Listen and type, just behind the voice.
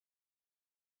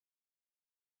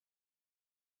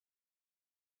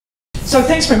So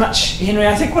thanks very much, Henry.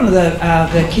 I think one of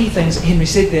the key things that Henry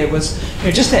said there was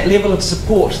just that level of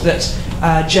support that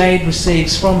Jade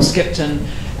receives from Skipton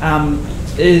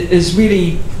is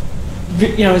really,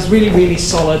 is really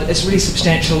solid. It's really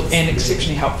substantial and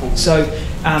exceptionally helpful. So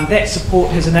that support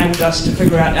has enabled us to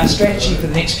figure out our strategy for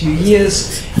the next few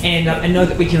years, and know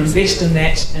that we can invest in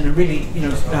that in a really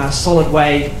solid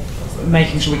way,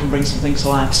 making sure we can bring some things to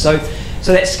life.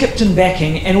 So that Skipton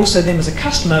backing, and also them as a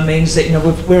customer, means that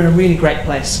we're in a really great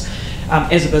place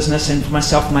as a business, and for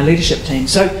myself and my leadership team.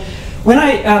 So when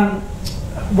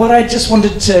what I just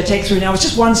wanted to take through now is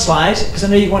just one slide, because I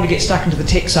know you want to get stuck into the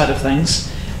tech side of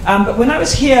things. But when I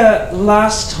was here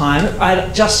last time, I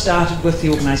just started with the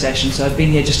organisation, so I've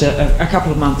been here just a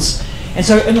couple of months. And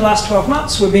so in the last 12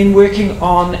 months, we've been working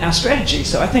on our strategy.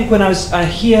 So I think when I was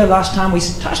here last time, we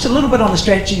touched a little bit on the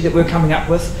strategy that we're coming up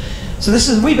with. So this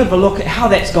is a wee bit of a look at how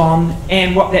that's gone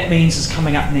and what that means is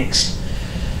coming up next.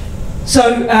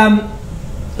 So,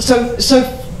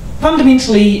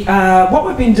 fundamentally, what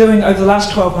we've been doing over the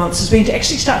last 12 months has been to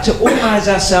actually start to organise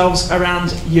ourselves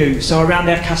around you, so around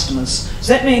our customers.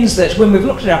 So that means that when we've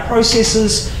looked at our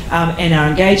processes and our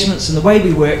engagements and the way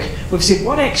we work, we've said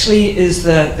what actually is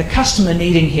the customer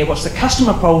needing here, what's the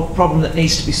customer problem that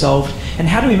needs to be solved, and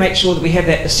how do we make sure that we have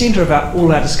that at the centre of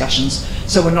all our discussions,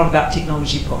 so we're not about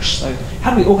technology push. So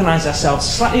how do we organise ourselves a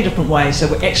slightly different way so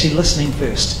we're actually listening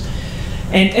first.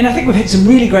 And I think we've had some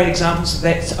really great examples of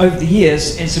that over the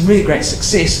years and some really great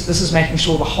success. This is making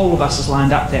sure the whole of us is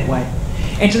lined up that way.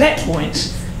 And to that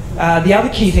point, the other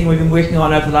key thing we've been working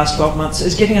on over the last 12 months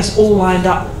is getting us all lined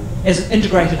up as an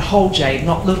integrated whole Jade,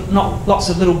 not lots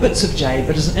of little bits of Jade,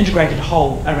 but as an integrated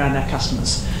whole around our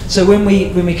customers. So when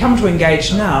we come to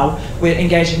engage now, we're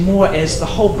engaging more as the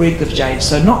whole breadth of Jade.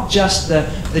 So not just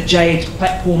the Jade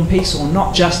platform piece, or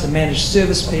not just the managed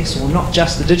service piece, or not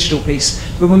just the digital piece,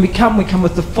 but when we come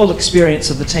with the full experience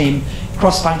of the team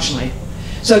cross-functionally.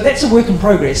 So that's a work in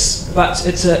progress, but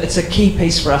it's a key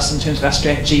piece for us in terms of our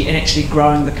strategy and actually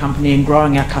growing the company and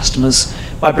growing our customers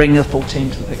by bringing the full team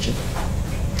to the picture.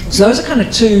 So those are kind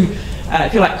of two,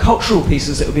 if you like, cultural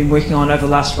pieces that we've been working on over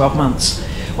the last 12 months.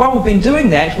 While we've been doing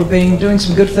that, we've been doing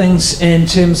some good things in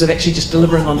terms of actually just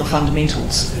delivering on the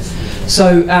fundamentals.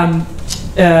 So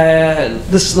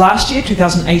this last year,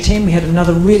 2018, we had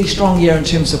another really strong year in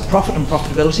terms of profit and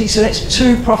profitability. So that's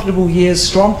 2 profitable years,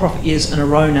 strong profit years in a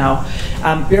row now,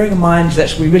 bearing in mind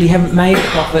that we really haven't made a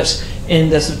profit in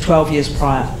the sort of 12 years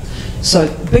prior.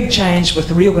 So big change with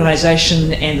the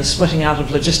reorganisation and the splitting out of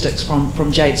logistics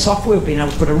from Jade Software. We've been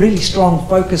able to put a really strong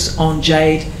focus on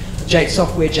Jade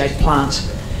Software, Jade Plant,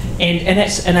 and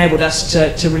that's enabled us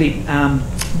to really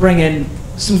bring in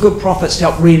some good profits to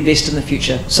help reinvest in the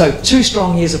future. So 2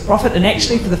 strong years of profit, and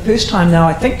actually for the first time now,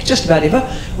 I think just about ever,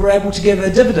 we're able to give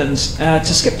a dividend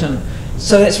to Skipton.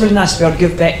 So that's really nice to be able to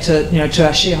give back to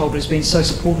our shareholders who've been so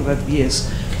supportive over the years.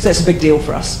 So that's a big deal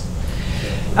for us.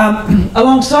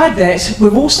 Alongside that,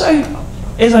 we've also,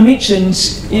 as I mentioned,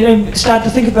 started to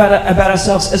think about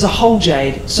ourselves as a whole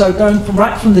Jade. So going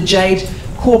right from the Jade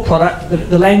core product,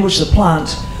 the language, the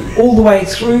plant, all the way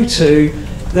through to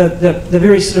the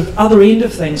very sort of other end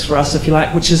of things for us, if you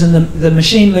like, which is in the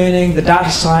machine learning, the data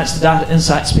science, the data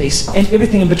insights piece, and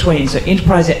everything in between. So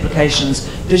enterprise applications,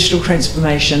 digital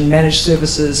transformation, managed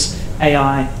services,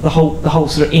 AI, the whole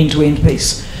sort of end-to-end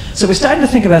piece. So we're starting to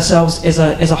think of ourselves as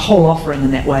a whole offering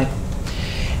in that way.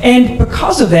 And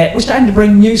because of that, we're starting to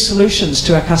bring new solutions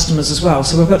to our customers as well.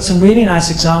 So we've got some really nice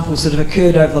examples that have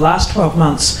occurred over the last 12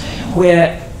 months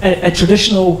where a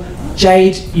traditional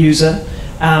Jade user,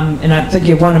 and I'm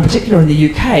thinking of one in particular in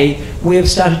the UK, we've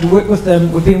started to work with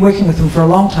them. We've been working with them for a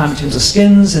long time in terms of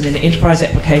skins and then enterprise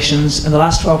applications. In the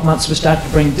last 12 months, we've started to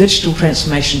bring digital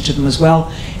transformation to them as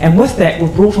well. And with that,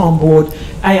 we've brought on board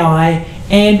AI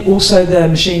and also the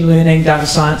machine learning, data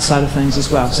science side of things as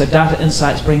well. So data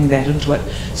insights, bringing that into it.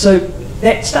 So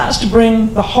that starts to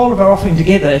bring the whole of our offering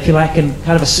together, if you like, in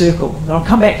kind of a circle. And I'll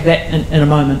come back to that in a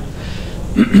moment.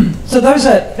 So that's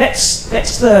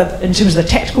in terms of the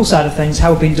tactical side of things,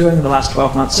 how we've been doing in the last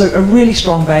 12 months. So a really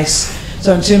strong base.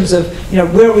 So in terms of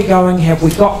where are we going? Have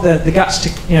we got the guts to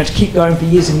keep going for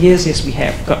years and years? Yes, we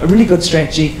have. We've got a really good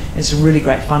strategy and some really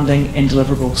great funding and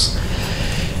deliverables.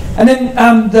 And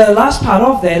then the last part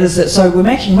of that is that, so we're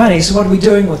making money, so what are we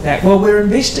doing with that? Well, we're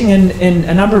investing in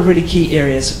a number of really key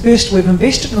areas. First, we've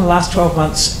invested in the last 12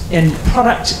 months in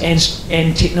product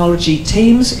and technology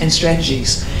teams and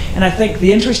strategies. And I think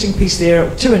the interesting piece there,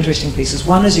 2 interesting pieces.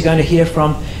 One is you're going to hear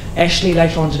from Ashley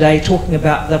later on today talking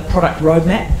about the product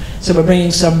roadmap. So we're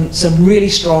bringing some really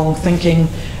strong thinking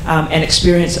and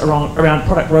experience around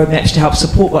product roadmaps to help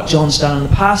support what John's done in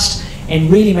the past, and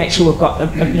really make sure we've got,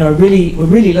 we're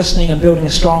really listening and building a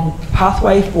strong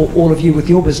pathway for all of you with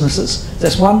your businesses.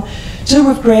 That's one. Two,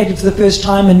 we've created for the first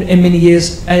time in many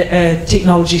years a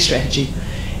technology strategy.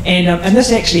 And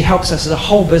this actually helps us as a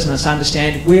whole business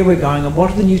understand where we're going and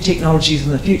what are the new technologies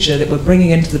in the future that we're bringing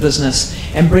into the business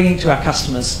and bringing to our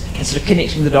customers and sort of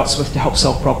connecting the dots with to help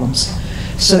solve problems.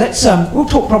 So that's, we'll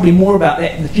talk probably more about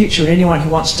that in the future, and anyone who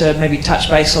wants to maybe touch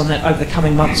base on that over the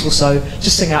coming months or so,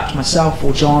 just sing out to myself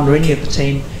or John or any of the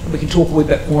team, and we can talk a wee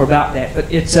bit more about that.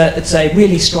 But it's a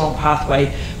really strong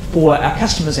pathway for our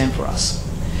customers and for us.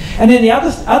 And then the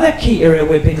other key area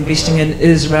we've been investing in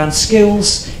is around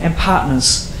skills and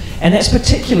partners. And that's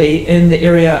particularly in the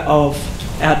area of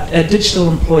our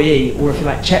digital employee, or if you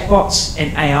like, chatbots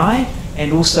and AI,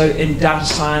 and also in data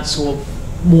science, or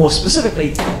more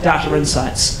specifically, data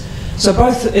insights. So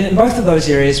in both of those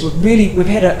areas, we've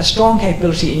had a strong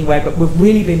capability anyway, but we've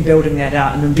really been building that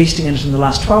out and investing in it in the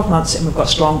last 12 months, and we've got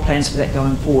strong plans for that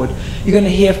going forward. You're going to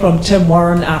hear from Tim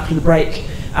Warren after the break,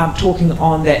 talking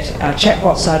on that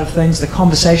chatbot side of things, the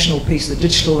conversational piece, the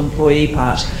digital employee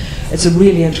part. It's a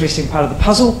really interesting part of the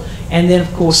puzzle. And then,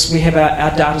 of course, we have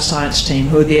our data science team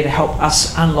who are there to help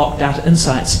us unlock data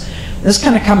insights. This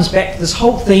kind of comes back to this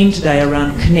whole theme today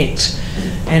around connect.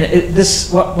 And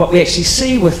what we actually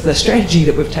see with the strategy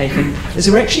that we've taken is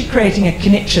we're actually creating a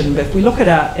connection. But if we look at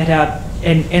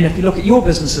and if you look at your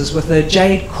businesses with the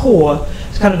Jade core,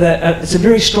 it's kind of it's a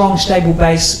very strong, stable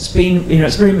base. It's been,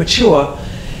 it's very mature.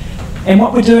 And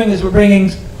what we're doing is we're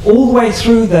bringing all the way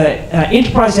through the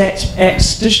enterprise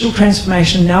apps, digital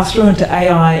transformation, now through into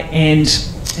AI and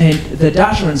the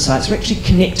data insights. We're actually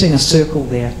connecting a circle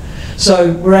there.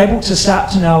 So we're able to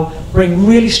start to now bring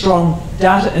really strong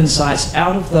data insights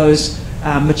out of those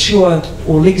mature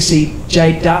or legacy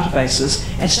Jade databases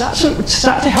and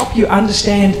start to help you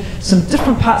understand some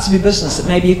different parts of your business that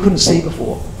maybe you couldn't see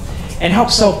before, and help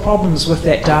solve problems with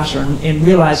that data and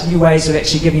realize new ways of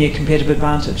actually giving you a competitive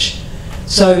advantage.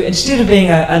 So instead of being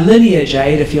a linear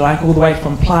Jade, if you like, all the way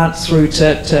from plant through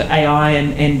to AI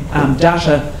and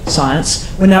data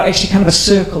science, we're now actually kind of a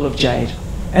circle of Jade.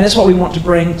 And that's what we want to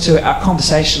bring to our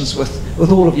conversations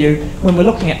with all of you when we're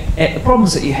looking at the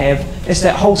problems that you have. It's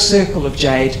that whole circle of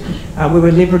Jade where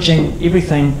we're leveraging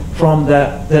everything from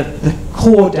the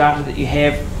core data that you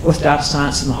have with data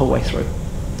science and the whole way through.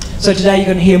 So today you're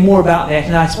going to hear more about that,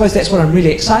 and I suppose that's what I'm really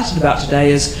excited about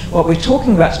today. Is what we're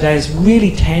talking about today is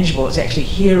really tangible. It's actually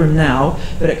here and now,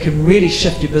 but it can really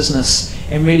shift your business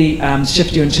and really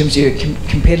shift you in terms of your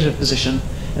competitive position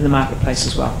in the marketplace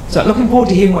as well. So looking forward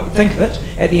to hearing what you think of it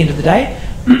at the end of the day,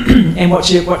 and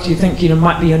what you think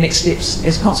might be your next steps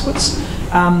as a consequence.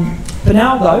 For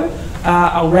now though,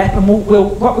 I'll wrap, and what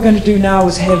we're going to do now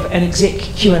is have an exec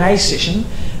Q&A session.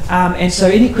 And so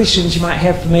any questions you might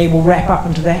have for me, we'll wrap up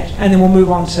into that, and then we'll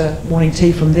move on to morning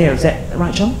tea from there. Is that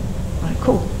right, John? Right,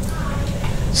 cool.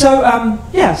 So,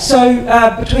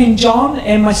 between John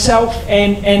and myself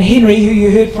and Henry, who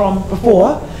you heard from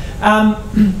before,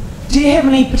 do you have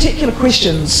any particular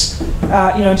questions,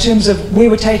 in terms of where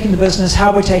we're taking the business,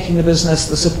 how we're taking the business,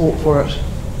 the support for it?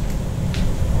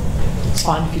 It's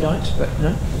fine if you don't, but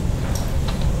no.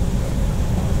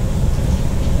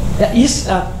 Yes.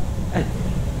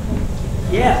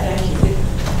 Yeah, thank you.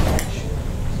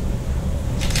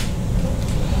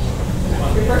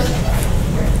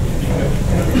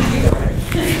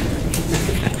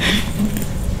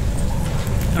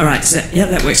 All right, so yeah,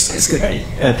 that works. That's good.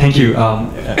 Thank you.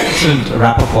 Excellent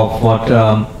wrap-up of what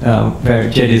where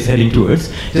Jade is heading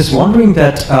towards. Just wondering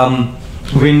that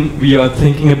when we are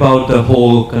thinking about the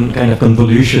whole kind of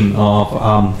convolution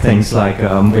of things like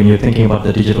when you're thinking about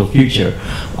the digital future,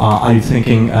 are you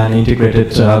thinking an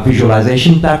integrated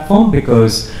visualization platform?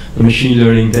 Because the machine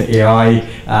learning, the AI,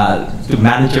 the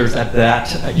managers at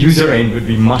that user end would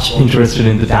be much interested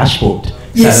in the dashboard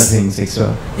side of things,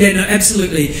 etc. Yeah, no,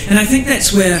 absolutely. And I think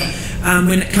that's where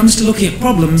when it comes to looking at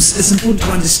problems, it's important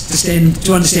to understand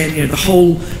the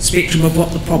whole spectrum of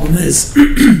what the problem is.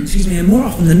 Excuse me. And more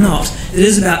often than not, it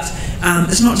is about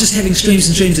it's not just having streams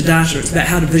and streams of data. It's about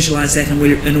how to visualize that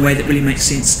in a way that really makes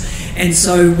sense. And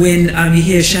so when you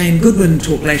hear Shane Goodwin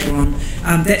talk later on,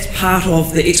 that's part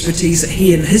of the expertise that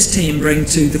he and his team bring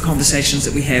to the conversations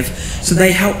that we have. So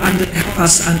they help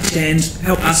us understand,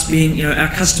 help us being our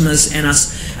customers and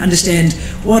us understand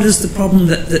what is the problem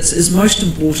that is most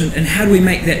important, and how do we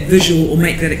make that visual or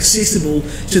make that accessible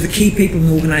to the key people in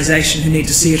the organisation who need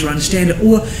to see it or understand it,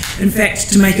 or in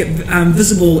fact to make it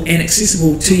visible and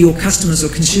accessible to your customers or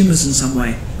consumers in some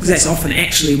way, because that's often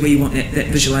actually where you want that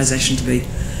visualisation to be.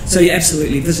 So yeah,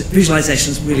 absolutely,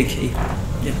 visualisation is really key.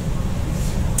 Yeah.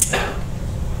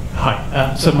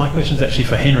 Hi, so my question is actually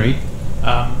for Henry.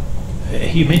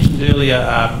 you mentioned earlier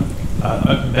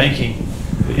open banking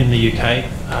in the UK,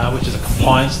 which is a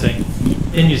compliance thing.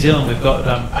 In New Zealand, we've got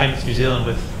Payments New Zealand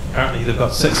with, apparently they've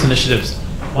got 6 initiatives,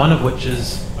 one of which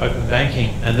is open banking,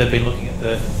 and they've been looking at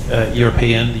the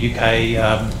European, the UK,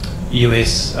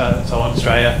 US, so on,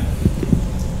 Australia.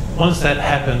 Once that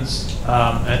happens,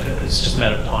 and it's just a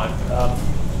matter of time,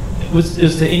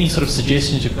 is there any sort of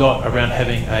suggestions you've got around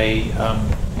having a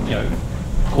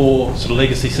core sort of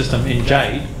legacy system in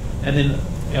Jade, and then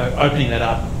opening that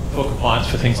up for compliance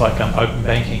for things like open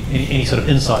banking? Any sort of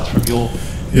insights from your?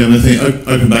 Yeah, and I think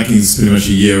open banking is pretty much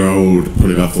a year old,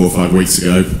 probably about 4 or 5 weeks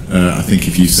ago. I think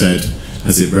if you said,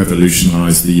 has it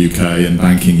revolutionised the UK and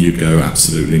banking, you'd go,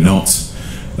 absolutely not.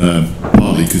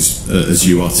 Partly because, as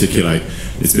you articulate,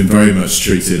 it's been very much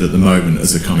treated at the moment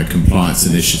as a kind of compliance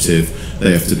initiative.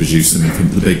 They have to produce some,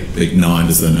 the big 9,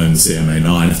 as they're known, the CMA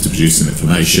 9, have to produce some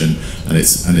information, and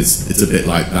it's a bit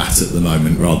like that at the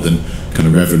moment, rather than kind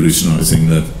of revolutionising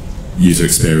the user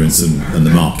experience and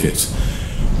the market.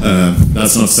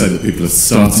 That's not to say that people are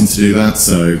starting to do that.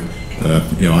 So,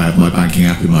 I have my banking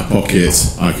app in my pocket.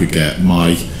 I could get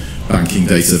my banking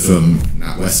data from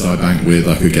NatWest iBank with,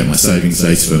 I could get my savings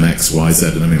data from X, Y, Z,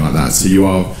 and everything like that. So you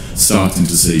are starting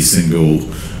to see single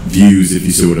views, if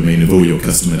you see what I mean, of all your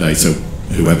customer data,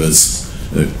 whoever's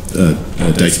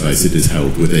database it is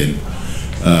held within.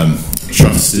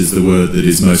 Trust is the word that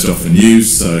is most often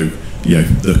used. So,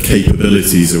 the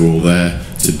capabilities are all there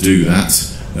to do that.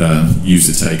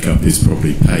 User take-up is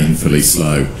probably painfully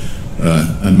slow.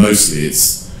 And mostly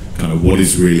it's kind of what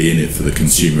is really in it for the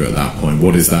consumer at that point.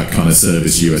 What is that kind of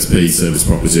service USP, service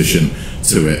proposition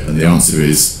to it? And the answer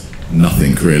is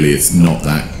nothing really. It's not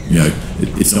that,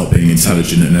 it's not being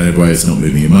intelligent in any way, it's not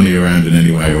moving your money around in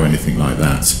any way or anything like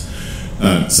that.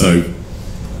 So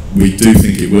we do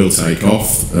think it will take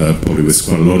off. Probably with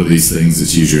quite a lot of these things,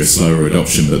 it's usually a slower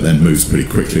adoption, but then moves pretty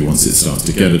quickly once it starts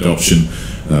to get adoption.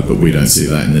 But we don't see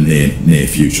that in the near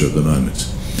future at the moment.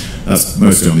 That's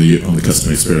mostly on the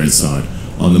customer experience side.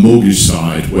 On the mortgage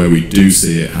side, where we do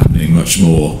see it happening much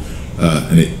more,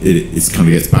 and it kind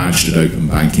of gets badged at open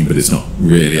banking, but it's not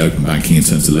really open banking in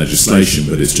terms of legislation,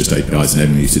 but it's just APIs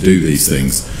enabling you to do these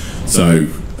things. So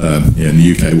in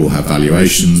the UK, we'll have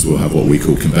valuations, we'll have what we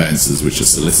call conveyancers, which are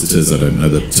solicitors. I don't know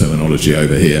the terminology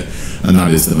over here, and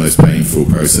that is the most painful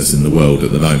process in the world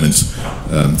at the moment.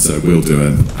 So we'll do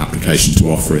an application to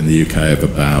offer in the UK of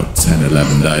about 10,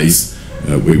 11 days.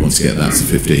 We want to get that to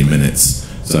 15 minutes.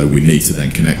 So we need to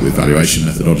then connect with valuation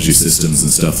methodology systems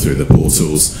and stuff through the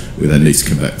portals. We then need to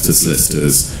connect to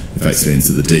solicitors, effectively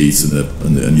into the deeds and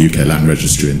the UK land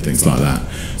registry and things like that.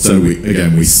 So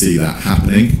we see that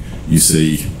happening. You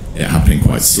see it happening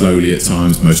quite slowly at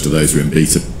times. Most of those are in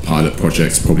beta pilot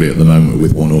projects, probably at the moment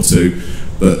with 1 or 2,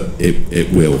 but it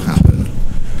will happen.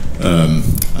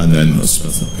 And then, I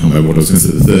can't remember what I was going to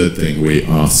say, the third thing we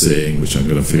are seeing, which I'm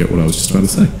going to forget what I was just about to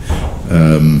say.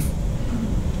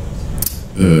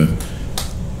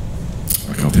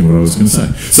 I can't think what I was going to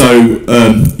say. So,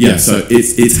 so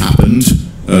it's happened.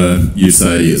 You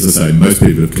say, as I say, most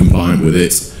people are compliant with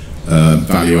it.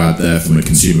 Value add there from a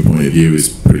consumer point of view is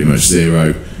pretty much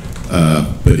zero.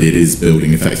 But it is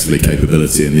building effectively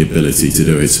capability and the ability to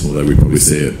do it, although we probably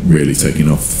see it really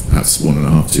taking off perhaps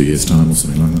 1.5, 2 years' time or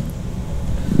something like that.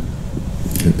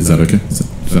 Is that okay?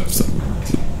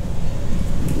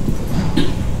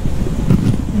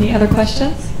 Any other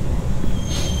questions?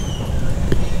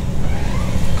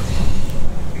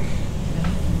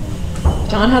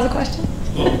 John has a question.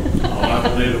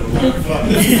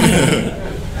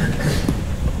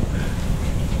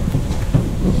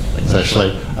 Thanks,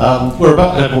 Ashley. We're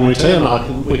about to have morning tea,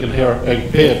 and we can hear it being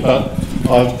prepared, but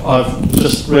I've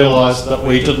just realised that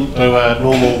we didn't do our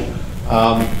normal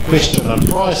question and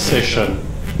prize session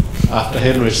after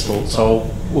Henry's thought, so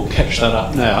we'll catch that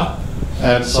up now.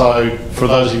 And so, for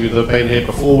those of you that have been here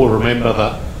before, will remember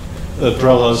that the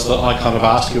drill is that I kind of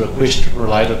ask you a question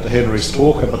related to Henry's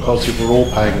talk, and because you were all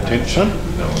paying attention,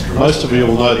 most of you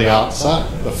will know the answer.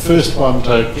 The first one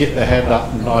to get their hand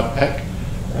up and I pick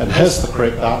and has the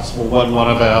correct answer will win one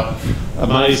of our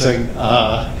amazing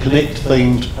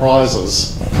Connect-themed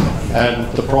prizes.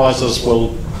 And the prizes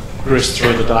will progress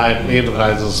through the day, and at the end of the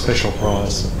day there's a special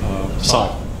prize,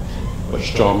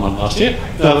 which John won last year.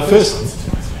 Now the first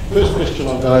question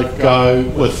I'm going to go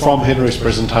with from Henry's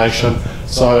presentation,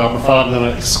 so I'm afraid I'm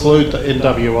going to exclude the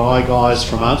NWI guys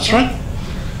from answering,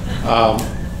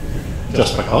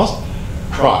 just because.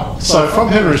 Right, so from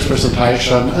Henry's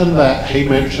presentation, in that he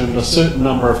mentioned a certain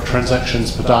number of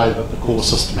transactions per day that the core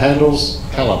system handles.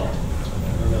 Callum?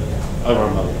 Over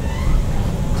 1 million.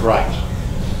 Great.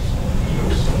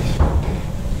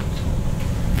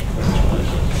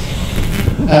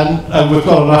 And we've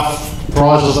got enough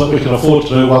prizes that we can afford to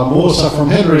do one more. So from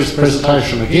Henry's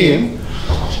presentation again,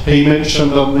 he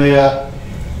mentioned on there,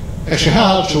 actually,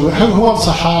 who wants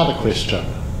a harder question?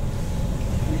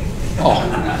 Oh.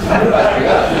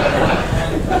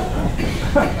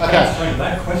 Okay.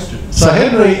 So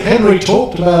Henry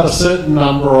talked about a certain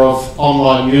number of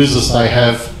online users they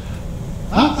have.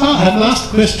 I haven't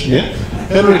asked the question yet.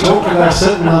 Henry talked about a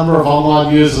certain number of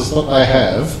online users that they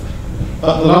have,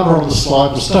 but the number on the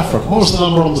slide was different. What was the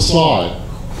number on the slide?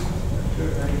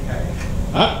 290k.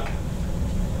 Huh?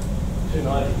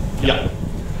 290. Yep.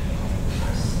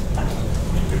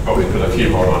 We probably put a few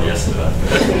more on yesterday.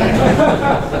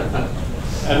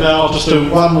 And now I'll just do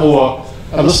one more,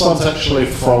 and this one's actually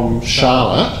from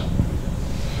Charlotte.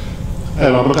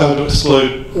 And I'm going to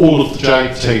exclude all of the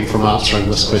Jade team from answering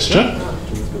this question.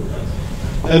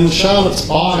 In Charlotte's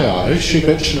bio, she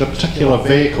mentioned a particular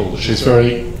vehicle that she's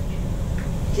very...